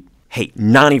feet. Hey,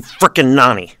 Nani frickin'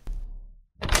 Nani.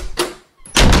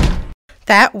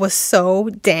 That was so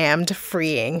damned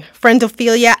freeing. Friend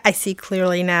Ophelia, I see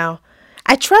clearly now.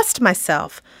 I trust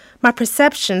myself, my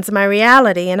perceptions, my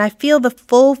reality, and I feel the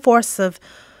full force of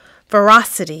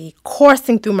veracity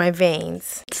coursing through my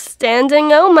veins.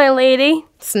 Standing O, my lady.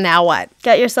 So now what?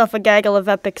 Get yourself a gaggle of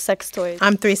epic sex toys.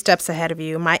 I'm 3 steps ahead of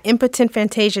you. My impotent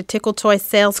Fantasia tickle toy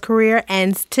sales career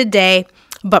ends today,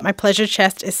 but my pleasure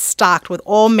chest is stocked with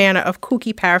all manner of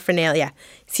kooky paraphernalia.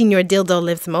 Signor Dildo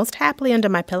lives most happily under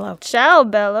my pillow. Ciao,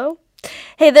 Bello.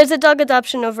 Hey, there's a dog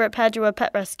adoption over at Padua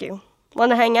Pet Rescue.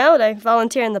 Want to hang out? I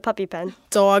volunteer in the puppy pen.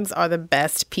 Dogs are the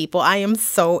best people. I am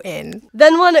so in.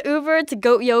 Then want to Uber to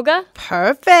goat yoga?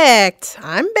 Perfect.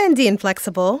 I'm bendy and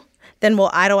flexible. Then we'll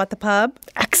idle at the pub.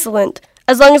 Excellent.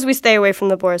 As long as we stay away from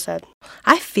the Boar's Head.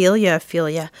 I feel ya.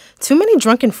 Too many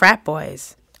drunken frat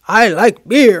boys. I like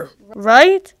beer.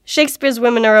 Right? Shakespeare's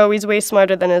women are always way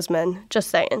smarter than his men. Just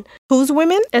saying. Whose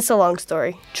women? It's a long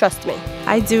story. Trust me.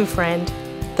 I do, friend.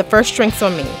 The first drink's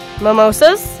on me.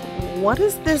 Mimosas? What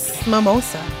is this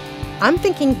mimosa? I'm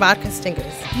thinking vodka stinkers.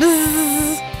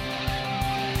 Bzzz.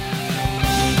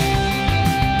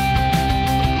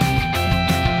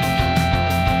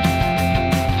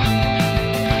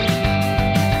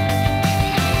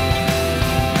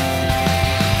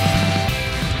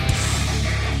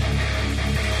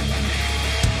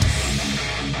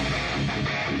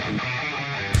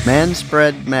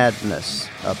 Manspread Madness,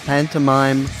 a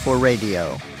pantomime for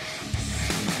radio.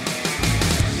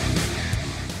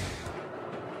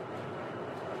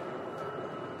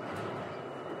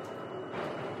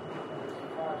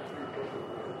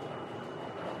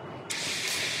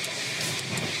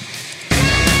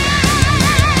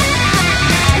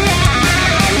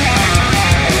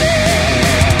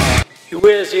 He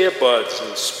wears earbuds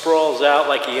and sprawls out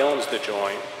like he owns the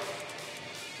joint.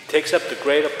 He takes up the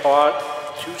greater part,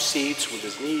 2 seats with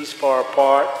his knees far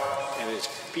apart and his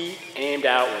feet aimed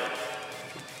outward.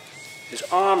 His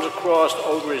arms are crossed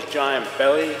over his giant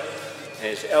belly and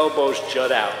his elbows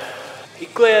jut out. He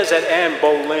glares at Anne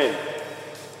Boleyn,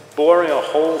 boring a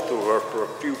hole through her for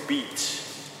a few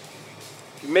beats.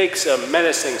 He makes a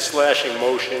menacing slashing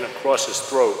motion across his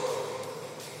throat.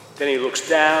 Then he looks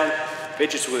down,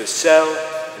 fidgets with his cell,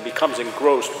 and becomes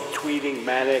engrossed with tweeting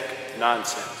manic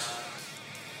nonsense.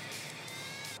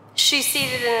 She's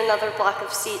seated in another block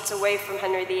of seats away from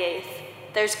Henry VIII.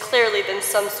 There's clearly been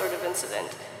some sort of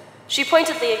incident. She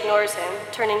pointedly ignores him,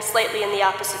 turning slightly in the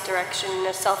opposite direction in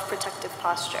a self-protective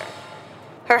posture.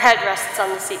 Her head rests on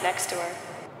the seat next to her.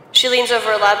 She leans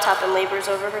over a laptop and labors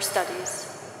over her studies.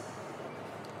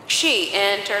 She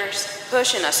enters,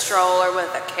 pushing a stroller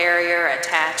with a carrier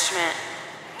attachment.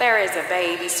 There is a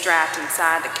baby strapped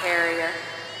inside the carrier.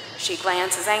 She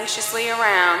glances anxiously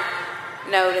around,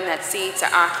 noting that seats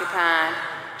are occupied.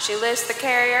 She lifts the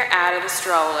carrier out of the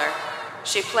stroller.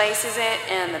 She places it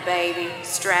and the baby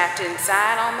strapped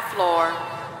inside on the floor.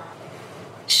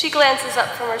 She glances up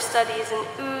from her studies and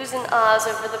oohs and ahs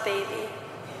over the baby.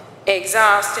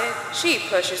 Exhausted, she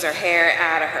pushes her hair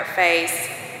out of her face,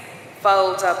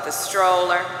 folds up the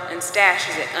stroller, and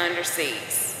stashes it under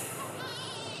seats.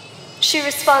 She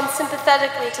responds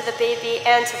sympathetically to the baby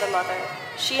and to the mother.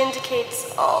 She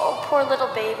indicates, "Oh, poor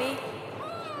little baby."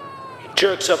 He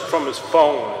jerks up from his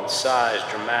phone and sighs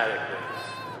dramatically.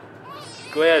 He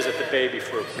glares at the baby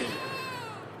for a beat.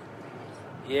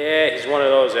 Yeah, he's one of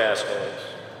those assholes.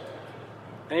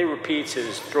 and he repeats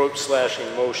his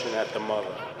throat-slashing motion at the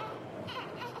mother.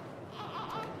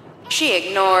 She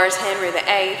ignores Henry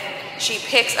VIII. She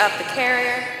picks up the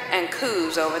carrier and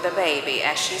coos over the baby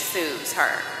as she soothes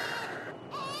her.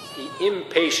 He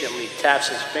impatiently taps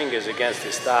his fingers against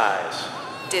his thighs.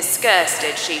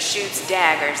 Disgusted, she shoots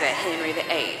daggers at Henry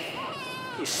VIII.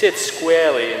 He sits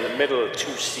squarely in the middle of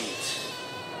two seats.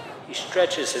 He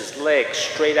stretches his legs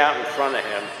straight out in front of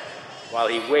him while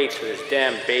he waits for his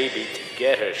damn baby to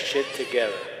get her shit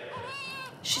together.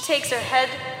 She takes her head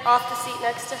off the seat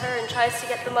next to her and tries to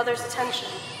get the mother's attention.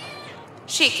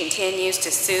 She continues to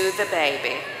soothe the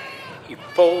baby. He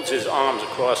folds his arms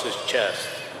across his chest.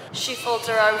 She folds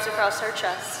her arms across her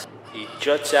chest. He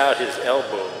juts out his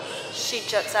elbows. She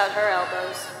juts out her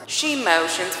elbows. She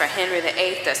motions for Henry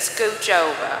VIII to scooch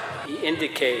over. He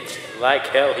indicates, like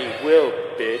hell he will,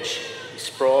 bitch. He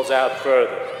sprawls out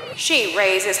further. She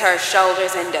raises her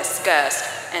shoulders in disgust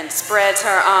and spreads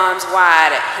her arms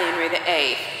wide at Henry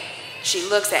VIII. She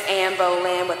looks at Anne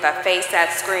Boleyn with a face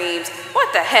that screams,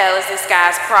 "What the hell is this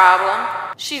guy's problem?"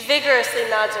 She vigorously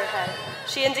nods her head.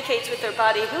 She indicates with her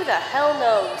body, "Who the hell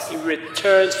knows?" He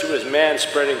returns to his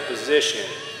manspreading position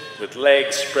with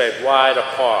legs spread wide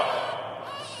apart.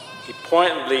 He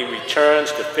pointedly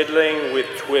returns to fiddling with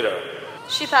Twitter.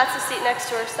 She pats the seat next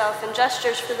to herself and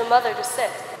gestures for the mother to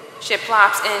sit. She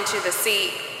plops into the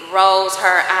seat, rolls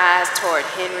her eyes toward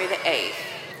Henry VIII.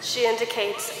 She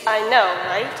indicates, "I know,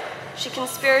 right?" She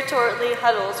conspiratorially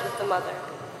huddles with the mother.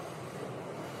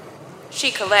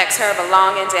 She collects her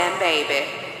belongings and baby,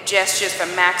 gestures for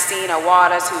Maxina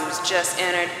Waters, who's just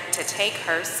entered, to take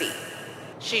her seat.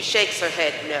 She shakes her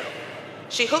head no.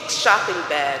 She hooks shopping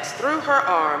bags through her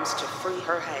arms to free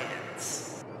her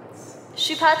hands.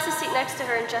 She pats the seat next to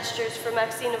her and gestures for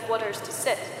Maxine of Waters to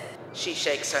sit. She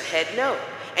shakes her head no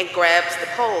and grabs the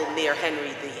pole near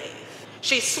Henry VIII.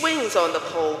 She swings on the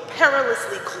pole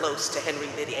perilously close to Henry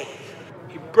VIII.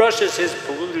 He brushes his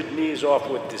polluted knees off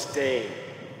with disdain.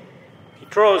 He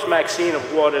throws Maxine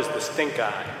of Waters the stink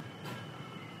eye.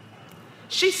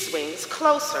 She swings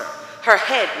closer, her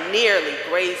head nearly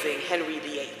grazing Henry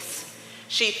VIII's.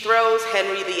 She throws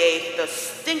Henry VIII the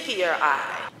stinkier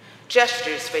eye,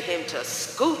 gestures for him to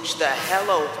scooch the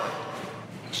hell over.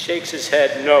 He shakes his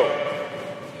head no.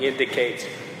 He indicates,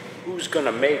 "Who's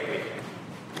gonna make me?"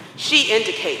 She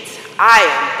indicates, "I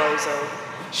am, bozo."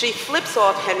 She flips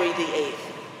off Henry VIII.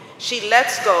 She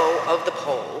lets go of the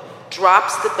pole,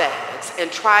 drops the bags,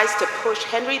 and tries to push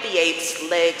Henry VIII's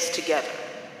legs together.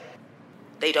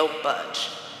 They don't budge.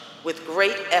 With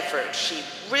great effort, she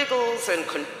wriggles and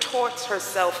contorts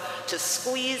herself to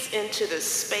squeeze into the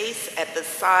space at the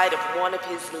side of one of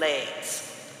his legs.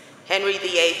 Henry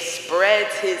VIII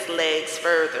spreads his legs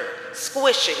further,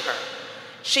 squishing her.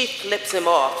 She flips him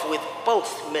off with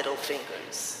both middle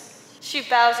fingers. She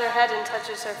bows her head and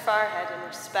touches her forehead in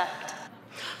respect.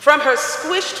 From her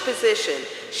squished position,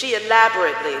 she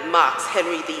elaborately mocks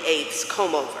Henry VIII's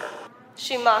comb-over.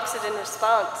 She mocks it in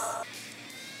response.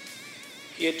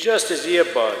 He adjusts his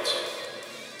earbuds.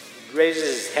 He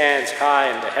raises his hands high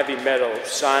in the heavy metal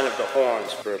sign of the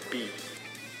horns for a beat.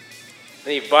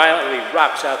 Then he violently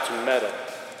rocks out to metal,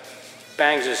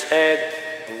 bangs his head,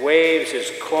 and waves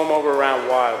his comb-over around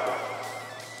wildly.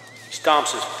 He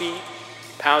stomps his feet,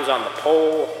 pounds on the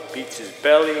pole, beats his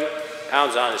belly,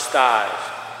 pounds on his thighs.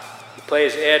 He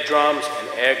plays air drums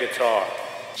and air guitar.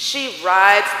 She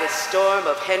rides the storm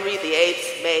of Henry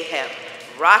VIII's mayhem,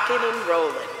 rocking and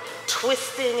rolling,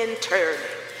 twisting and turning.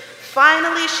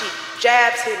 Finally, she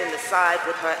jabs him in the side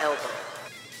with her elbow.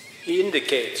 He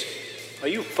indicates, "Are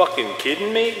you fucking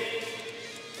kidding me?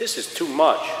 This is too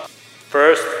much.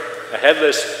 First, a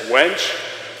headless wench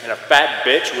and a fat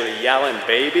bitch with a yowling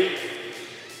baby.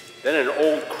 Then an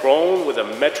old crone with a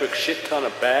metric shit ton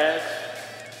of bags.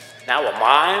 Now a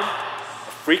mime?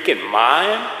 A freaking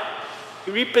mime?"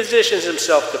 He repositions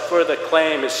himself to further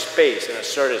claim his space and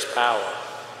assert his power.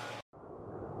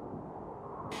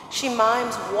 She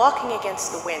mimes walking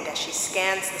against the wind as she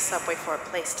scans the subway for a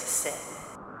place to sit.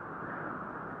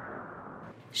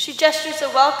 She gestures a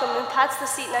welcome and pats the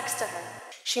seat next to her.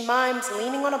 She mimes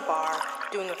leaning on a bar,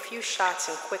 doing a few shots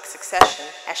in quick succession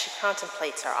as she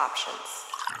contemplates her options.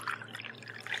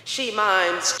 She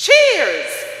mimes, "Cheers!"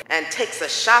 and takes a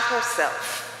shot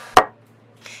herself.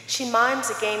 She mimes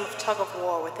a game of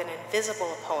tug-of-war with an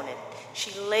invisible opponent.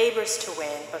 She labors to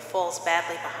win, but falls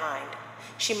badly behind.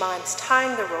 She mimes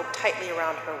tying the rope tightly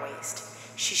around her waist.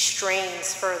 She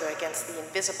strains further against the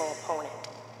invisible opponent.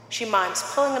 She mimes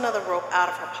pulling another rope out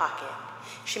of her pocket.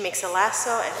 She makes a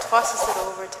lasso and tosses it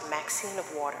over to Maxine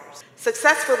of Waters.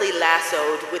 Successfully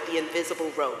lassoed with the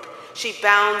invisible rope, she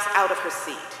bounds out of her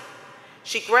seat.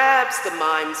 She grabs the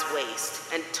mime's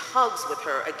waist and tugs with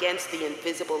her against the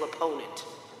invisible opponent.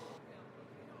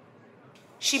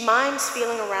 She mimes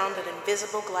feeling around an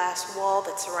invisible glass wall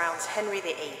that surrounds Henry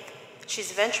VIII.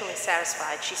 She's eventually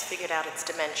satisfied she's figured out its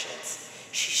dimensions.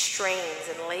 She strains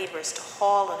and labors to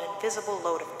haul an invisible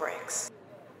load of bricks.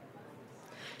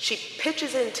 She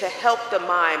pitches in to help the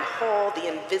mime haul the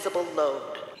invisible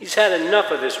load. He's had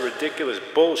enough of this ridiculous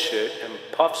bullshit and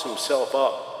puffs himself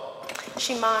up.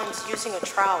 She mimes using a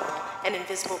trowel and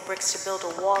invisible bricks to build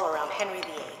a wall around Henry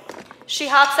VIII. She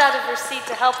hops out of her seat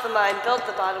to help the mime build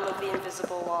the bottom of the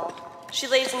invisible wall. She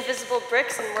lays invisible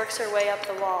bricks and works her way up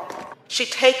the wall. She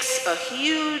takes a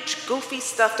huge, goofy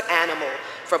stuffed animal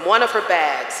from one of her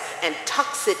bags and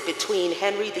tucks it between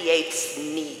Henry VIII's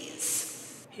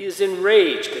knees. He is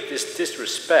enraged at this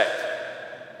disrespect.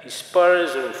 He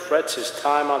sputters and frets his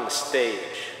time on the stage.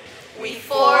 We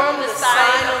form the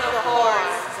sign of the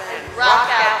horns and rock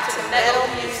out to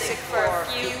metal music for a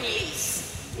few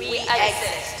beats. We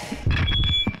exit.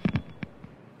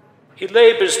 He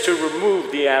labors to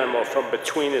remove the animal from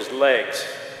between his legs.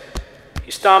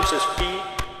 He stomps his feet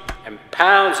and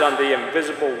pounds on the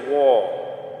invisible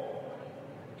wall.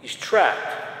 He's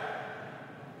trapped.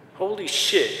 Holy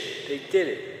shit, they did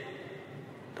it.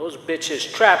 Those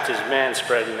bitches trapped his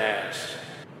manspreading ass.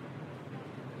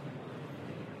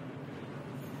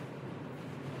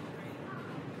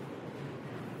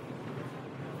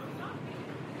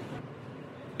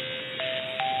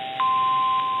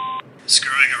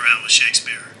 Screwing Around with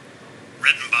Shakespeare.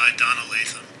 Written by Donna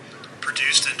Latham.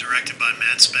 Produced and directed by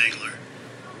Matt Spangler.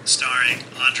 Starring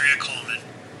Andrea Coleman,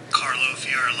 Carlo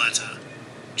Fiorelletta,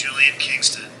 Julian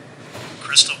Kingston,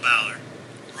 Crystal Ballard,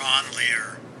 Ron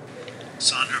Lear,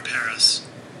 Sandra Paris,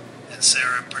 and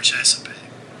Sarah Parchesape.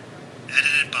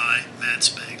 Edited by Matt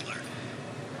Spangler.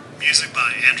 Music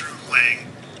by Andrew Huang,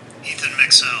 Ethan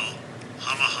Mixell,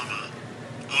 Hama Hama,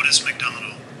 Otis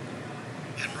McDonald,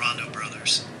 and Rondo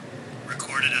Brothers.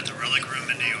 Recorded at the Relic Room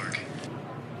in New York.